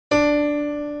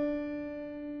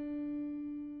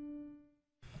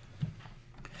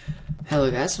Hello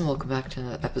guys and welcome back to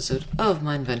another episode of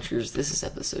Mineventures. This is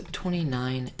episode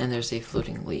 29 and there's a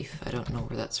floating leaf. I don't know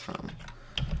where that's from.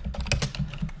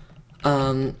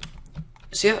 So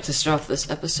yeah, to start off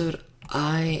this episode,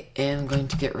 I am going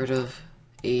to get rid of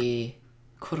a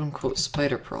quote-unquote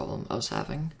spider problem I was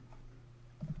having.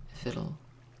 If it'll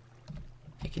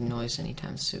make a noise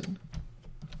anytime soon.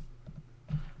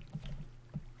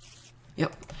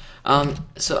 Yep.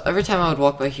 So every time I would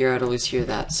walk by here, I'd always hear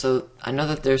that. So I know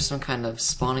that there's some kind of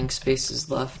spawning spaces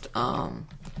left. Oh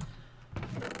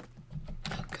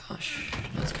gosh,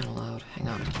 that's kind of loud. Hang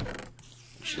on.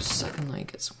 Just a second, let me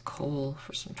get some coal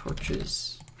for some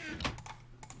torches.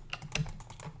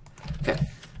 Okay.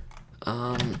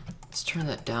 Let's turn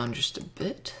that down just a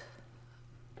bit.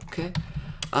 Okay.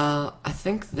 I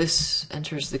think this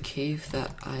enters the cave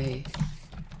that I'm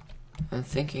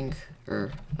thinking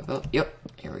about. Yep,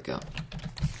 here we go.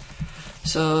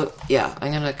 So yeah,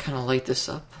 I'm gonna kind of light this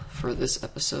up for this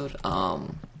episode.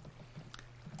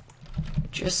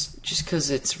 Just because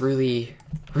it's really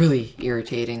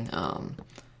irritating.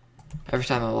 Every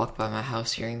time I walk by my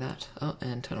house, hearing that. Oh,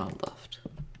 and turn on left.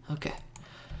 Okay.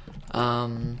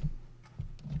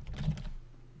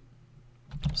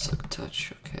 Silk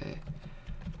touch. Okay.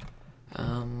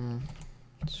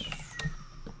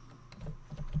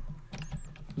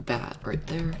 Bat right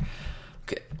there.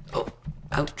 Okay. Oh,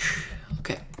 ouch.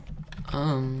 Okay.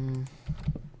 I'm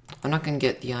not gonna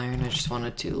get the iron. I just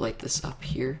wanted to light this up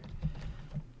here.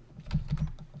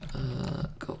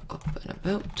 Go up and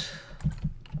about.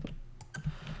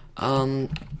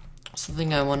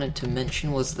 Something I wanted to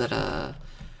mention was that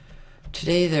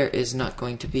today there is not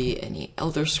going to be any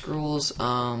Elder Scrolls.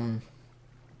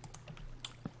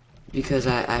 Because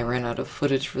I ran out of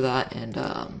footage for that, and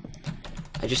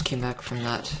I just came back from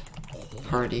that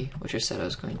party, which I said I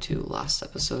was going to last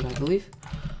episode, I believe,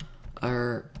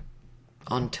 or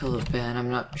until the ban.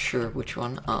 I'm not sure which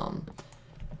one.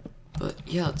 But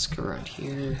yeah, let's go around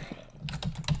here.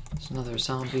 There's another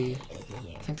zombie.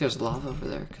 I think there's lava over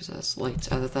there because it has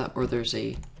lights. Either that or there's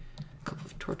a couple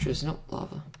of torches. Nope,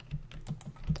 lava.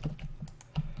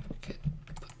 Okay,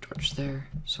 put a torch there.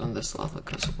 So when this lava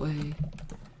goes away.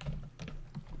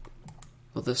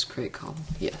 Will this create cobble?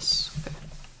 Yes. Okay.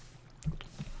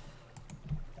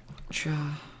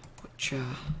 Whatcha.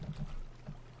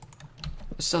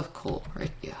 Still have coal,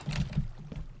 right? Yeah.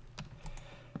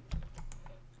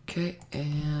 Okay,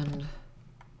 and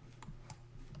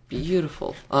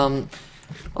beautiful.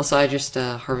 Also, I just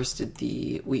harvested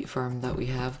the wheat farm that we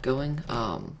have going.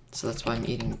 So that's why I'm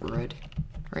eating bread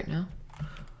right now.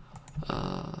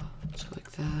 So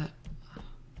like that.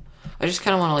 I just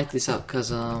kind of want to light this up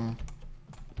because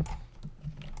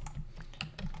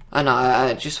I know,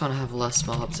 I just want to have less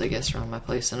mobs, I guess, around my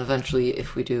place, and eventually,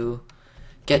 if we do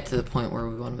get to the point where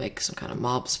we want to make some kind of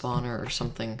mob spawner or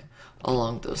something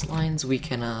along those lines, we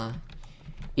can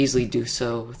easily do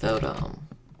so without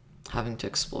having to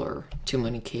explore too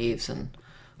many caves and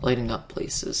lighting up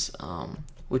places,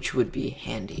 which would be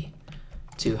handy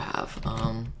to have.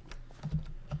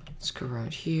 Let's go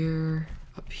around here,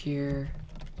 up here.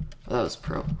 Oh, that was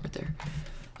pro right there.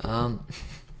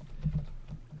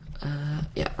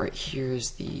 Yeah, right here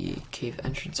is the cave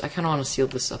entrance. I kind of want to seal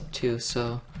this up too,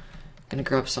 so I'm gonna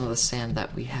grab some of the sand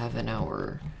that we have in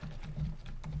our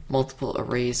multiple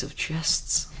arrays of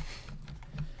chests.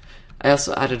 I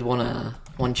also added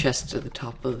one chest to the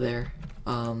top of there.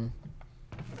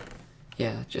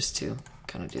 Yeah, just to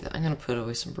kind of do that. I'm gonna put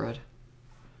away some bread.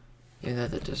 Even though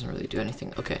that doesn't really do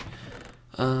anything. Okay.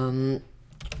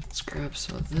 Let's grab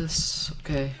some of this.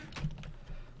 Okay.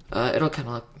 It'll kind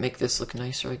of make this look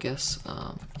nicer, I guess,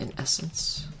 in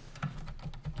essence.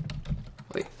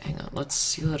 Wait, hang on. Let's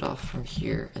seal it off from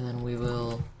here, and then we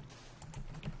will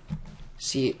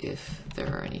see if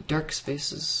there are any dark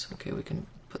spaces. Okay, we can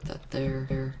put that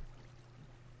there,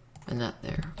 and that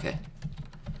there. Okay.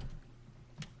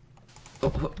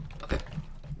 Oh, okay.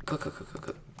 Go.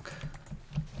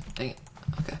 Dang it.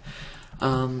 Okay.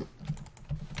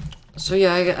 So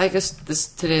yeah, I guess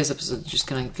today's episode is just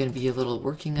gonna be a little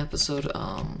working episode.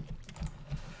 Oh,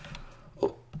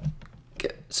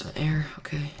 get some air.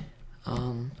 Okay.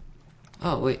 Oh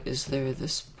wait, is there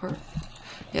this part?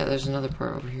 Yeah, there's another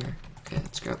part over here. Okay,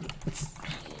 let's grab it.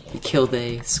 We killed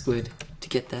a squid to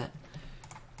get that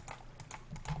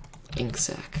ink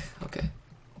sac. Okay.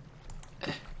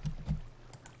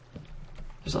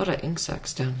 There's a lot of ink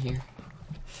sacs down here.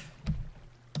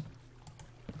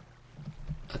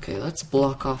 Okay, let's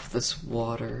block off this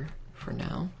water for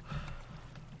now.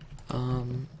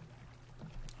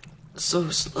 So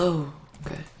slow.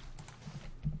 Okay.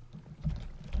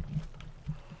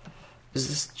 Is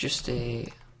this just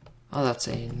a Oh, that's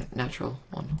a natural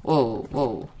one. Whoa,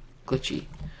 whoa, glitchy.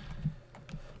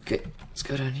 Okay, let's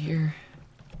go down here,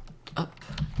 up,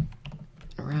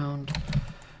 around,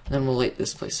 and then we'll light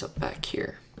this place up back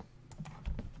here.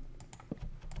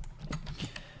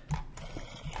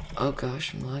 Oh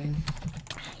gosh, I'm lagging.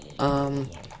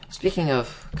 Speaking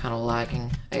of kind of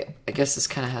lagging, I guess this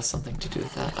kind of has something to do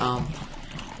with that.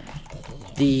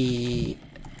 A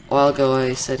while ago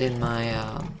I said in my,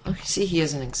 oh, see, he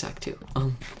has an exact too.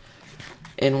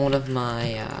 In one of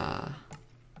my,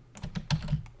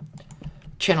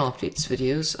 channel updates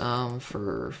videos,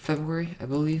 for February, I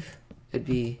believe, it'd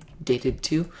be dated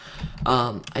too,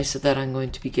 I said that I'm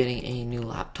going to be getting a new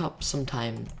laptop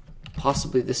sometime,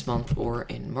 possibly this month or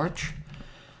in March,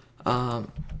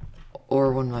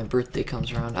 or when my birthday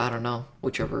comes around. I don't know,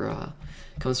 whichever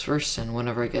comes first, and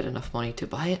whenever I get enough money to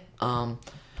buy it.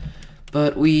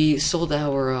 But we sold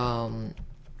our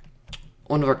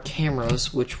one of our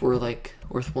cameras, which were like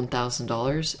worth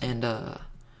 $1,000, and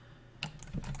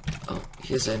oh,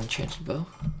 he has an enchanted bow.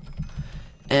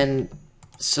 And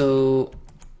so,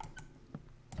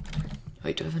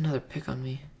 wait, do I have another pick on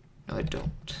me? No, I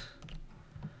don't.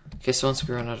 Okay, so once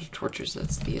we run out of torches,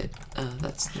 that's the end.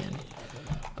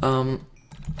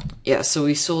 Yeah, so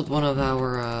we sold one of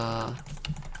our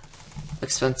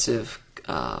expensive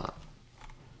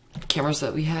cameras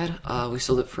that we had. We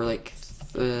sold it for like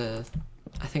I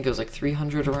think it was like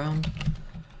 300 around,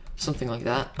 something like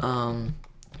that.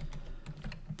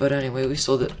 But anyway, we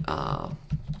sold it.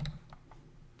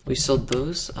 We sold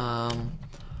those,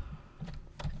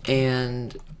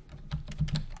 and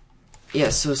yeah,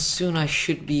 so soon I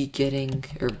should be getting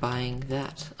or buying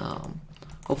that.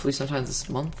 Hopefully sometime this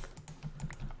month.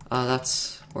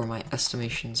 That's where my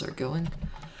estimations are going.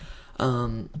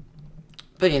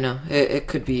 But you know, it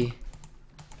could be.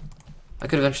 I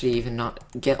could eventually even not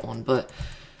get one, but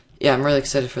yeah, I'm really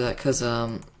excited for that because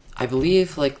I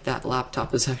believe like that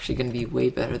laptop is actually going to be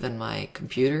way better than my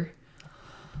computer.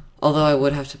 Although I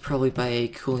would have to probably buy a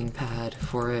cooling pad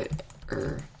for it,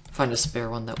 or find a spare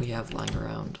one that we have lying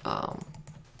around.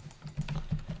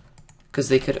 Because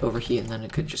they could overheat and then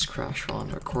it could just crash while I'm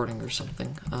recording or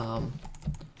something.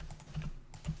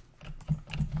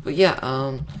 But yeah,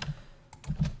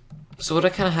 so what I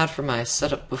kind of had for my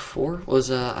setup before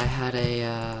was I had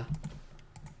a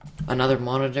another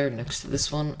monitor next to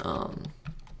this one,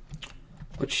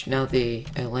 which now a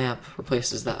lamp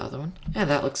replaces that other one. Yeah,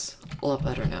 that looks a lot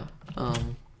better now. I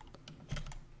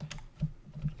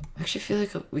actually feel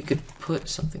like we could put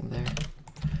something there.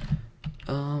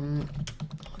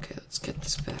 Okay, let's get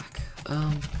this back.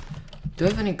 Do I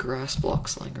have any grass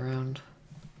blocks lying around?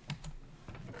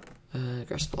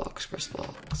 Grass blocks.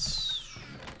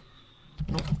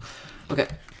 Nope. Okay.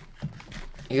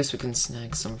 I guess we can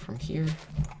snag some from here.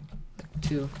 Like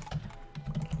 2. And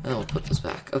then we'll put this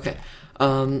back. Okay.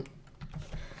 How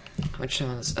much time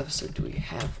on this episode do we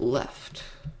have left?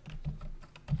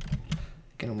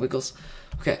 Getting wiggles.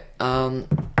 Okay.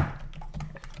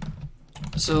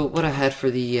 So what I had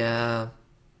for the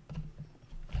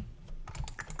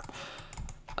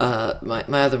my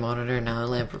other monitor, now a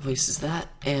lamp replaces that,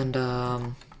 and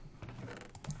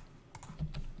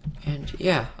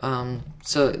yeah,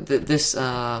 so this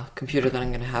computer that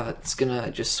I'm gonna have, it's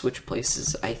gonna just switch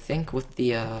places, I think, with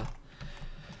the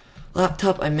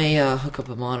laptop. I may hook up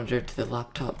a monitor to the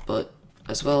laptop, but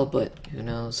who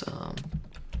knows.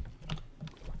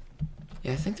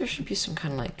 Yeah, I think there should be some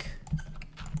kind of like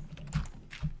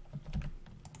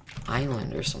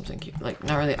island or something, like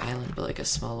not really island, but like a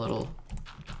small little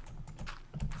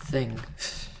thing.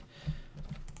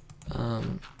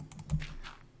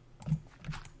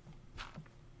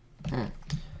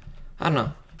 I don't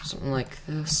know, something like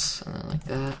this, and then like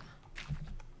that,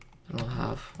 and we'll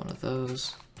have one of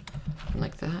those, and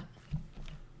like that.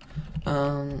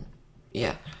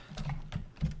 Yeah.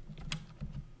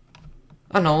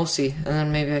 I don't know, we'll see, and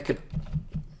then maybe I could,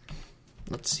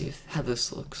 let's see how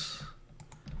this looks.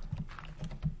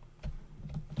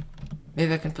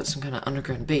 Maybe I can put some kind of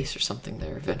underground base or something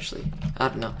there eventually. I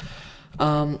don't know.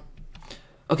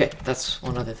 Okay, that's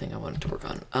one other thing I wanted to work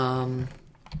on.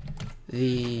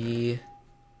 Okay,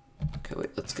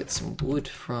 wait, let's get some wood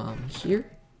from here.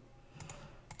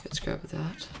 Let's grab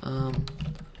that.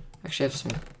 Actually I have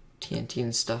some TNT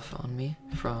and stuff on me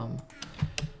from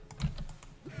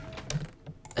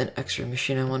an extra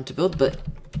machine I wanted to build, but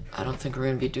I don't think we're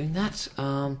going to be doing that.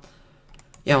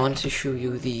 Yeah, I wanted to show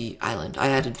you the island. I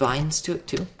added vines to it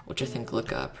too, which I think look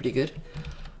pretty good.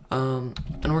 And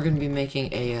we're going to be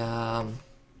making a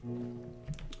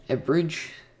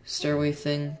bridge stairway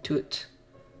thing to it,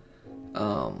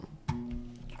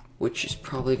 which is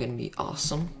probably going to be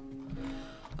awesome.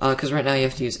 Because right now you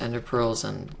have to use ender pearls,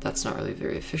 and that's not really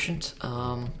very efficient.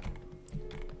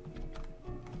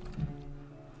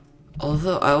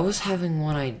 Although I was having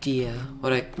one idea,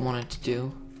 what I wanted to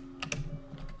do,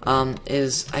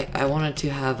 is I wanted to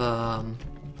have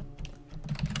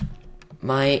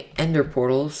my ender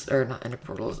portals, or not ender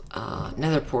portals,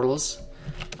 nether portals,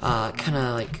 kind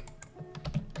of like,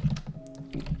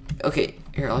 okay,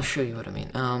 here, I'll show you what I mean.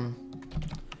 I've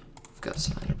got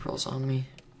some ender pearls on me.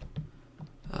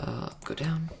 Go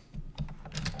down.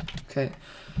 Okay,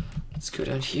 let's go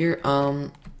down here.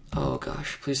 Oh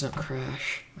gosh, please don't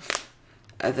crash.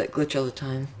 I have that glitch all the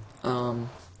time. Come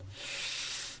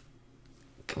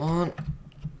on.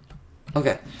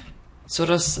 Okay. So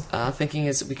what I was thinking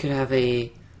is we could have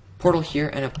a portal here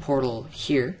and a portal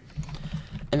here.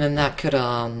 And then that could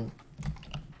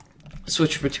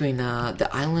switch between the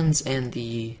islands and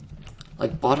the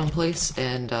like bottom place,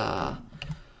 and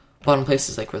bottom place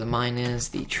is like where the mine is,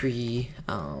 the tree,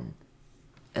 and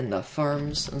the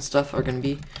farms and stuff are gonna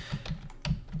be.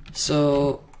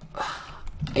 So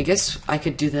I guess I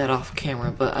could do that off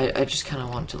camera, but I just kind of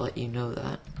wanted to let you know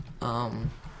that. I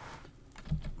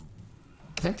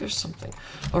think there's something.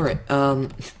 Alright, I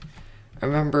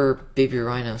remember Baby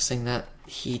Rhino saying that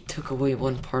he took away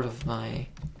one part of my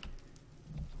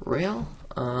rail.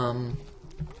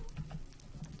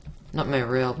 Not my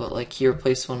rail, but like he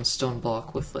replaced one stone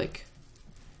block with like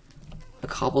a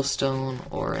cobblestone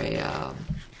or a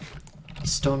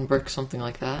stone brick, something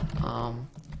like that.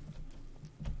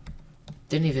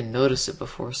 Didn't even notice it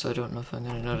before, so I don't know if I'm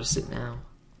gonna notice it now.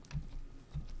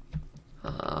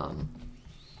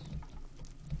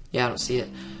 Yeah, I don't see it.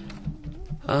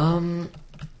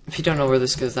 If you don't know where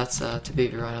this goes, that's to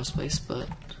Baby Rhino's place, but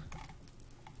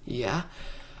yeah.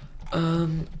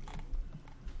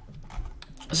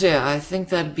 So yeah, I think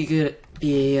that'd be good.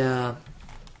 Be a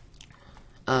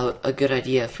good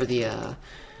idea for the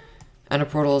ender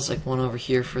portals, like one over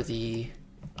here for the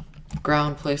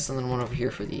ground place, and then one over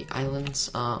here for the islands.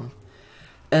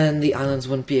 And the islands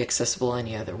wouldn't be accessible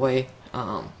any other way.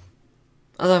 Although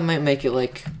I might make it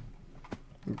like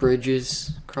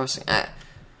bridges crossing.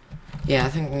 Yeah, I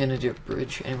think I'm gonna do a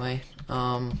bridge anyway.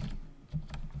 But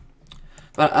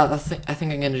I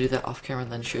think I'm gonna do that off camera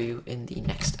and then show you in the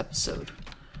next episode.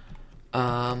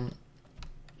 Oh,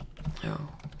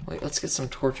 wait, let's get some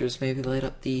torches. Maybe light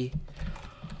up the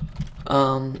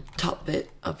top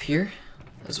bit up here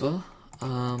as well.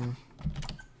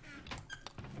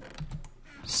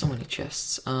 So many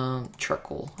chests.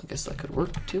 Charcoal. I guess that could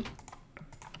work too.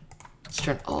 Let's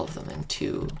turn all of them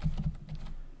into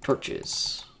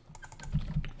torches.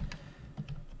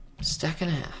 Stack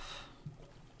and a half.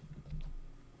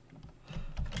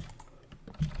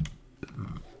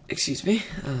 Excuse me.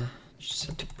 Just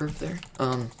had to burp there.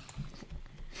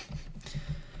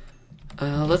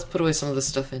 Let's put away some of the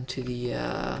stuff into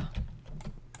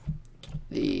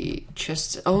the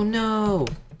chest. Oh no!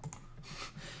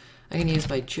 I'm gonna use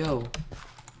my Joe.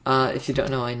 If you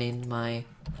don't know, I named my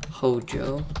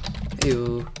Hojo.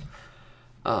 Ew.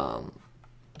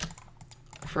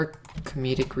 For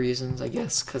comedic reasons, I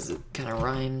guess, because it kind of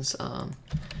rhymes. And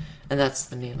that's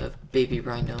the name of Baby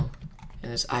Rhino in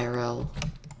his IRL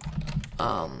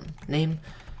name.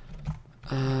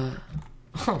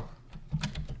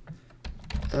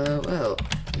 Well,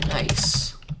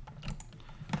 nice.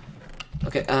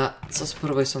 Okay, let's also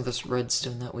put away some of this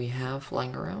redstone that we have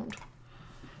lying around.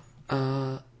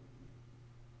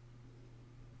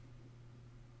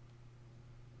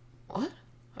 What?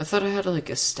 I thought I had like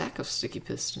a stack of sticky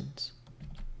pistons.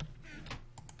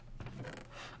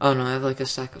 Oh no, I have like a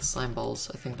stack of slime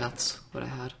balls. I think that's what I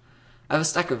had. I have a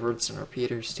stack of redstone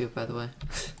repeaters too, by the way.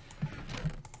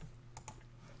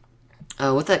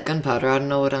 With that gunpowder, I don't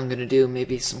know what I'm gonna do.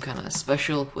 Maybe some kind of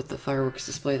special with the fireworks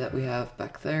display that we have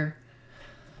back there.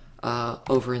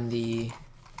 Over in the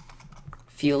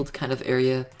field kind of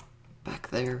area back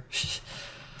there.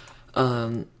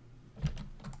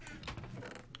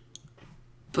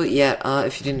 But yeah,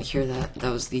 if you didn't hear that,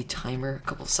 that was the timer a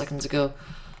couple seconds ago.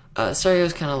 Sorry it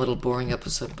was kind of a little boring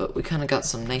episode, but we kind of got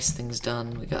some nice things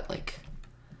done. We got like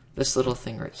this little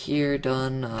thing right here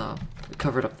done. We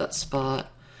covered up that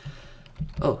spot.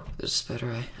 Oh, there's a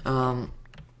spider eye.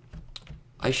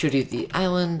 I showed you the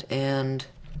island, and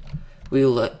we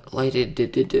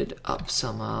lighted up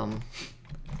some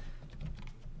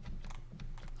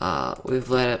we've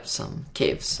lit up some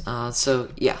caves. So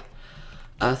yeah,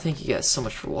 thank you guys so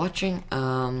much for watching.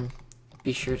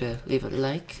 Be sure to leave a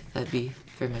like, that'd be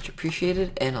very much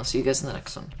appreciated, and I'll see you guys in the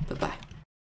next one. Bye bye.